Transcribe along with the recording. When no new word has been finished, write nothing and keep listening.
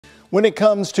When it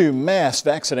comes to mass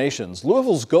vaccinations,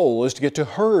 Louisville's goal is to get to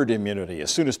herd immunity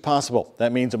as soon as possible.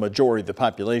 That means a majority of the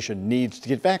population needs to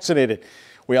get vaccinated.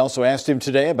 We also asked him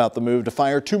today about the move to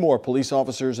fire 2 more police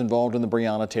officers involved in the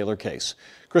Breonna Taylor case.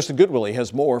 Kristen Goodwillie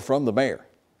has more from the mayor.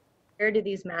 Where do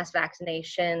these mass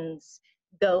vaccinations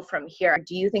go from here?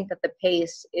 Do you think that the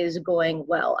pace is going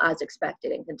well as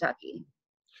expected in Kentucky?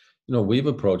 We've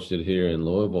approached it here in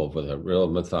Louisville with a real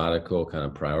methodical, kind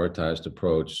of prioritized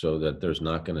approach so that there's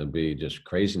not going to be just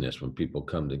craziness when people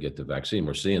come to get the vaccine.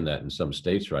 We're seeing that in some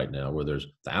states right now where there's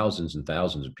thousands and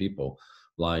thousands of people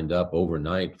lined up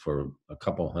overnight for a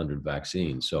couple hundred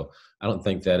vaccines. So I don't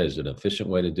think that is an efficient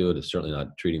way to do it. It's certainly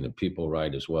not treating the people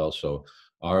right as well. So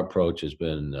our approach has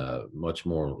been much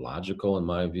more logical in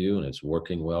my view, and it's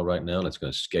working well right now, and it's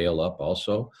going to scale up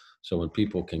also. So when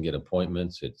people can get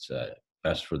appointments, it's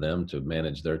best for them to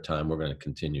manage their time. We're going to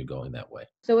continue going that way.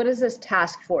 So what is this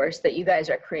task force that you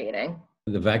guys are creating?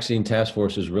 The vaccine task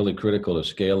force is really critical to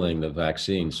scaling the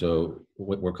vaccine. So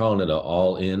we're calling it an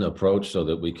all-in approach so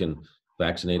that we can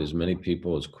vaccinate as many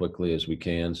people as quickly as we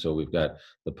can. So we've got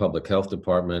the public health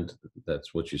department.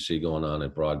 That's what you see going on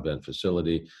at Broadbent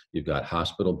facility. You've got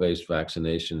hospital-based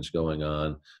vaccinations going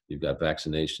on. You've got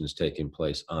vaccinations taking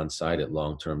place on site at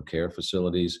long-term care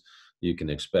facilities. You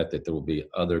can expect that there will be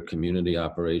other community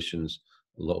operations,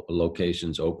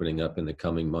 locations opening up in the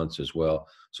coming months as well.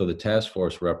 So the task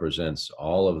force represents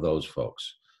all of those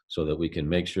folks so that we can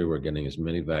make sure we're getting as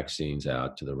many vaccines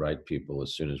out to the right people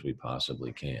as soon as we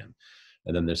possibly can.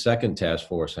 And then the second task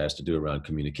force has to do around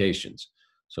communications.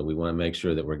 So we want to make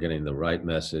sure that we're getting the right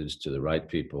message to the right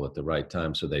people at the right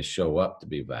time so they show up to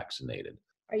be vaccinated.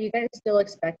 Are you guys still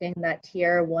expecting that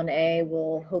Tier 1A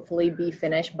will hopefully be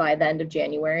finished by the end of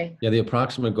January? Yeah, the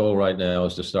approximate goal right now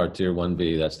is to start Tier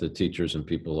 1B. That's the teachers and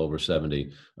people over 70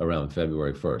 around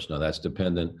February 1st. Now that's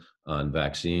dependent on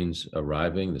vaccines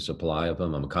arriving, the supply of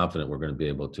them. I'm confident we're going to be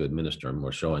able to administer them.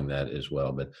 We're showing that as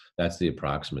well, but that's the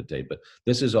approximate date. But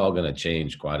this is all going to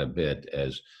change quite a bit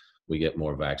as we get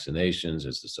more vaccinations,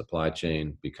 as the supply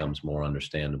chain becomes more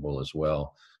understandable as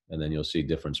well. And then you'll see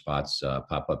different spots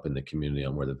pop up in the community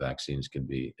on where the vaccines can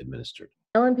be administered.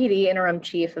 LMPD Interim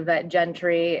Chief Yvette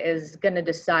Gentry is going to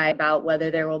decide about whether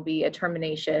there will be a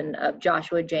termination of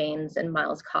Joshua James and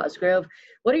Miles Cosgrove.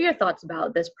 What are your thoughts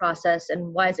about this process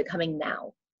and why is it coming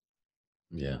now?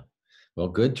 Yeah, well,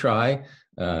 good try.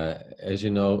 As you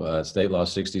know, State Law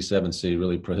 67C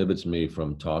really prohibits me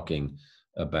from talking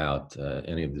about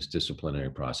any of this disciplinary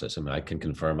process. I mean, I can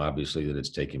confirm obviously that it's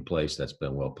taking place. That's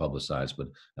been well publicized, but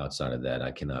outside of that,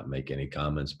 I cannot make any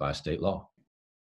comments by state law.